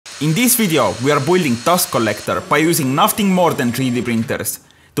In this video, we are building dust collector by using nothing more than 3D printers.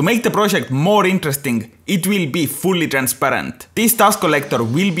 To make the project more interesting, it will be fully transparent. This dust collector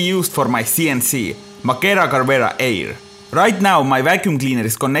will be used for my CNC, Makera Carvera Air. Right now my vacuum cleaner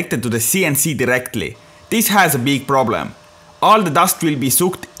is connected to the CNC directly. This has a big problem. All the dust will be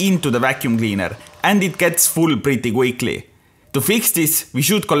sucked into the vacuum cleaner and it gets full pretty quickly. To fix this, we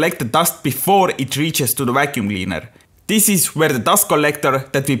should collect the dust before it reaches to the vacuum cleaner. This is where the dust collector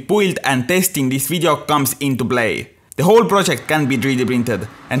that we built and test in this video comes into play. The whole project can be 3D printed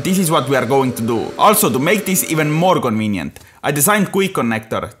and this is what we are going to do. Also, to make this even more convenient, I designed quick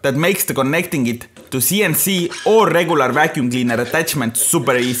connector that makes the connecting it to CNC or regular vacuum cleaner attachment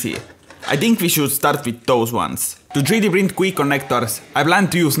super easy. I think we should start with those ones. To 3D print quick connectors, I plan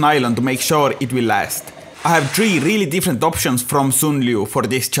to use nylon to make sure it will last. I have 3 really different options from Sunliu for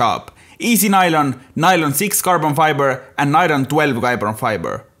this job. Easy nylon, nylon 6 carbon fiber and nylon 12 carbon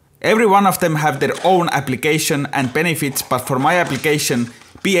fiber. Every one of them have their own application and benefits, but for my application,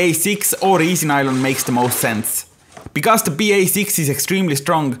 PA6 or easy nylon makes the most sense. Because the PA6 is extremely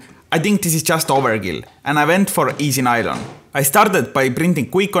strong, I think this is just overkill and I went for easy nylon. I started by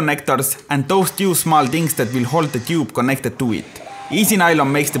printing quick connectors and those 2 small things that will hold the tube connected to it. Easy nylon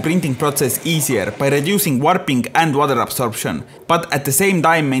makes the printing process easier by reducing warping and water absorption, but at the same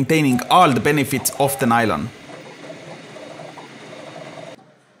time maintaining all the benefits of the nylon.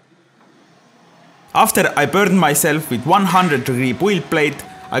 After I burned myself with 100-degree build plate,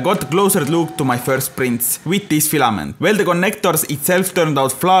 I got a closer look to my first prints with this filament. Well, the connectors itself turned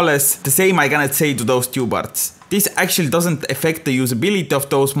out flawless, the same I cannot say to those tube arts. This actually doesn't affect the usability of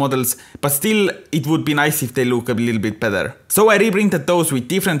those models, but still it would be nice if they look a little bit better. So I reprinted those with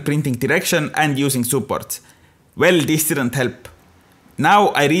different printing direction and using supports. Well, this didn't help.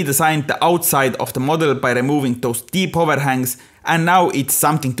 Now I redesigned the outside of the model by removing those deep overhangs and now it's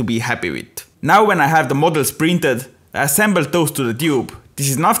something to be happy with. Now when I have the models printed, I assembled those to the tube. This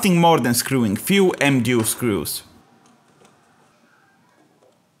is nothing more than screwing few MDU screws.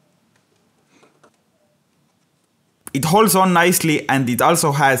 It holds on nicely and it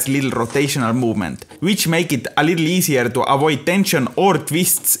also has little rotational movement, which make it a little easier to avoid tension or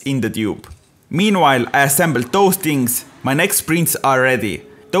twists in the tube. Meanwhile, I assembled those things. My next prints are ready.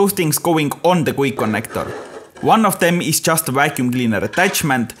 Those things going on the quick connector. One of them is just a vacuum cleaner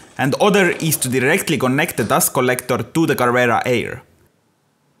attachment and other is to directly connect the dust collector to the Carvera Air.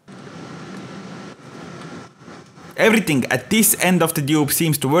 Everything at this end of the tube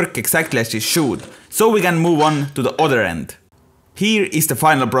seems to work exactly as it should, so we can move on to the other end. Here is the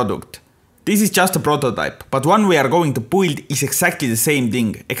final product. This is just a prototype, but one we are going to build is exactly the same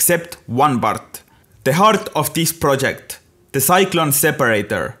thing, except one part. The heart of this project, the Cyclone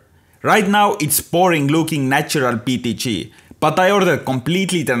Separator. Right now it's boring looking natural PTG, but I ordered a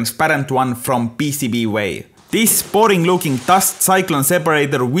completely transparent one from PCBWay. This boring looking dust Cyclone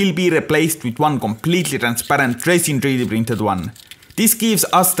Separator will be replaced with one completely transparent resin 3D printed one. This gives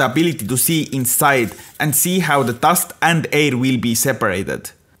us the ability to see inside and see how the dust and air will be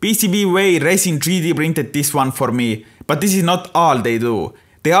separated. PCBWay resin 3D printed this one for me, but this is not all they do.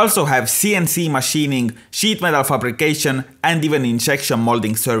 They also have CNC machining, sheet metal fabrication and even injection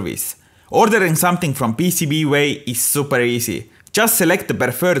molding service. Ordering something from PCBWay is super easy. Just select the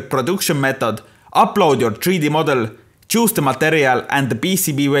preferred production method, upload your 3D model, choose the material and the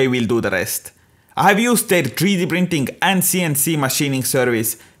PCBWay will do the rest. I have used their 3D printing and CNC machining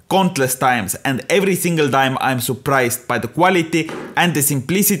service countless times and every single time I'm surprised by the quality and the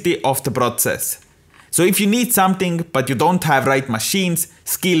simplicity of the process. So if you need something but you don't have right machines,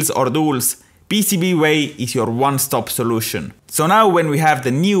 skills or tools, PCBWay is your one-stop solution. So now when we have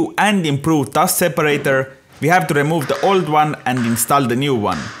the new and improved dust separator, we have to remove the old one and install the new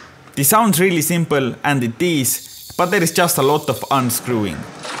one. This sounds really simple and it is, but there is just a lot of unscrewing.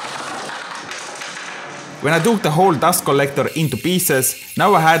 When I took the whole dust collector into pieces,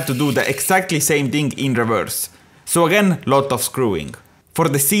 now I had to do the exactly same thing in reverse. So again, lot of screwing. For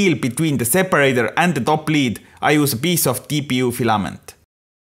the seal between the separator and the top lead, I use a piece of TPU filament.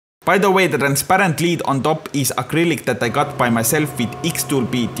 By the way, the transparent lead on top is acrylic that I got by myself with X-Tool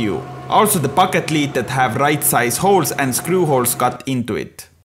PTU. Also the bucket lead that have right size holes and screw holes cut into it.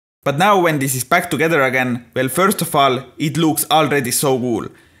 But now when this is back together again, well, first of all, it looks already so cool.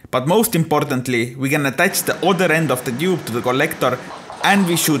 But most importantly, we can attach the other end of the tube to the collector and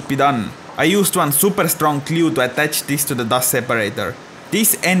we should be done. I used one super strong glue to attach this to the dust separator.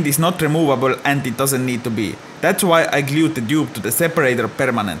 This end is not removable and it doesn't need to be. That's why I glued the tube to the separator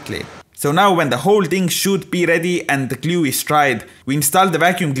permanently. So now when the whole thing should be ready and the glue is dried, we install the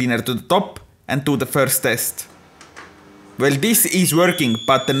vacuum cleaner to the top and do the first test. Well, this is working,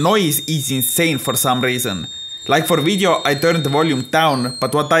 but the noise is insane for some reason. Like for video, I turned the volume down,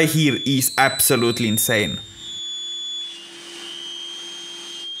 but what I hear is absolutely insane.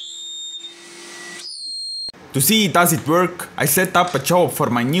 To see does it work, I set up a job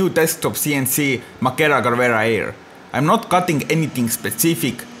for my new desktop CNC Makera Carvera Air. I'm not cutting anything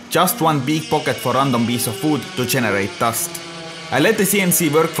specific, just one big pocket for random piece of wood to generate dust. I let the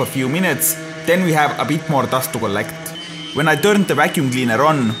CNC work for a few minutes, then we have a bit more dust to collect. When I turned the vacuum cleaner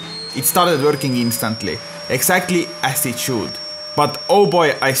on, it started working instantly, exactly as it should. But oh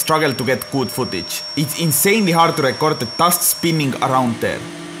boy, I struggled to get good footage. It's insanely hard to record the dust spinning around there.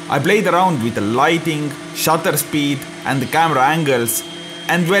 I played around with the lighting, shutter speed and the camera angles,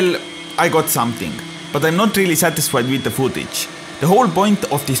 and well, I got something. But I'm not really satisfied with the footage. The whole point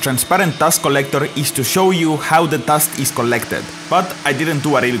of this transparent dust collector is to show you how the dust is collected, but I didn't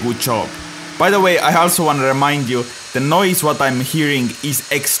do a really good job. By the way, I also want to remind you, the noise what I'm hearing is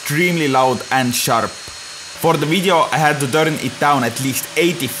extremely loud and sharp. For the video I had to turn it down at least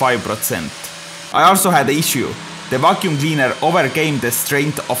 85%. I also had an issue. The vacuum cleaner overcame the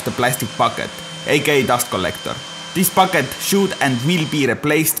strength of the plastic bucket, aka dust collector. This bucket should and will be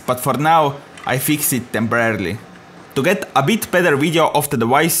replaced, but for now I fixed it temporarily. To get a bit better video of the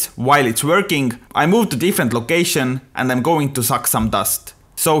device while it's working, I moved to a different location and I'm going to suck some dust.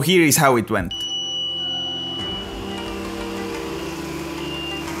 So here is how it went.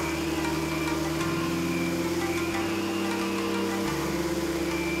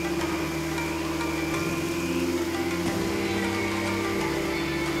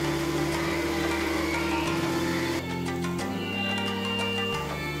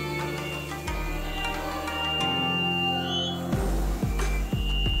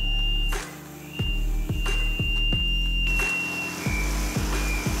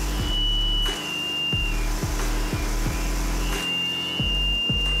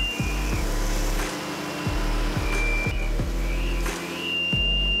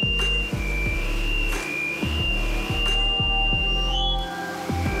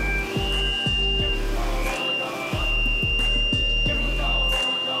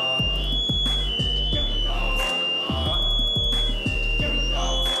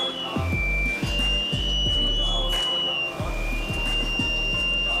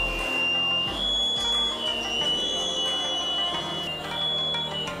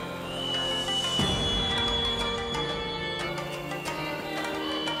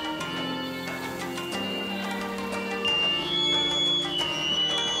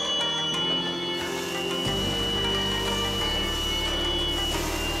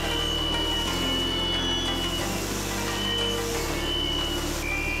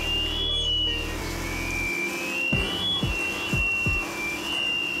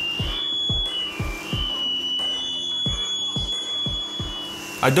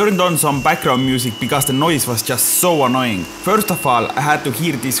 I turned on some background music because the noise was just so annoying. First of all, I had to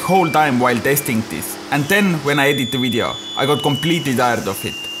hear this whole time while testing this. And then when I edit the video, I got completely tired of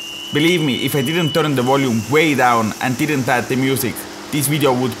it. Believe me, if I didn't turn the volume way down and didn't add the music, this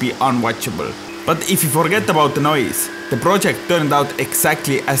video would be unwatchable. But if you forget about the noise, the project turned out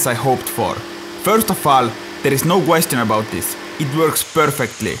exactly as I hoped for. First of all, there is no question about this. It works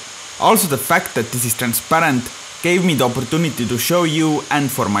perfectly. Also, the fact that this is transparent gave me the opportunity to show you and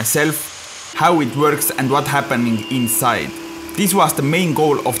for myself how it works and what's happening inside. This was the main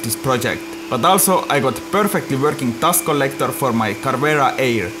goal of this project. But also I got perfectly working dust collector for my Carvera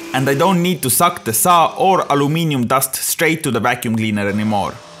Air, and I don't need to suck the saw or aluminium dust straight to the vacuum cleaner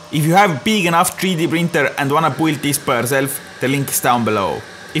anymore. If you have a big enough 3D printer and wanna build this by yourself, the link is down below.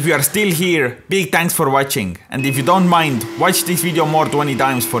 If you are still here, big thanks for watching, and if you don't mind, watch this video more 20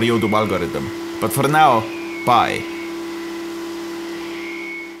 times for YouTube algorithm. But for now, bye.